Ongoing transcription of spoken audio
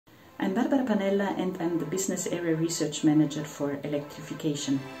I'm Barbara Panella and I'm the Business Area Research Manager for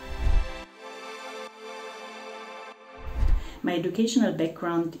Electrification. My educational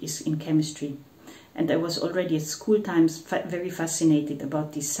background is in chemistry, and I was already at school times very fascinated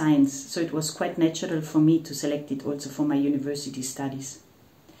about this science, so it was quite natural for me to select it also for my university studies.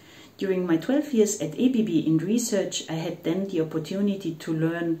 During my 12 years at ABB in research, I had then the opportunity to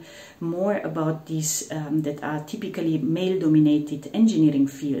learn more about these that are typically male-dominated engineering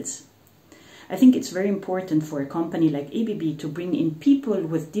fields. I think it's very important for a company like ABB to bring in people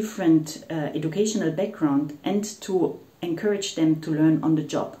with different educational background and to encourage them to learn on the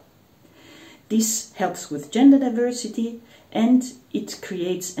job. This helps with gender diversity and it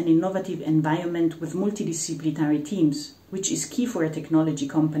creates an innovative environment with multidisciplinary teams, which is key for a technology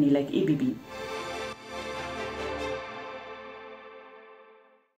company like ABB.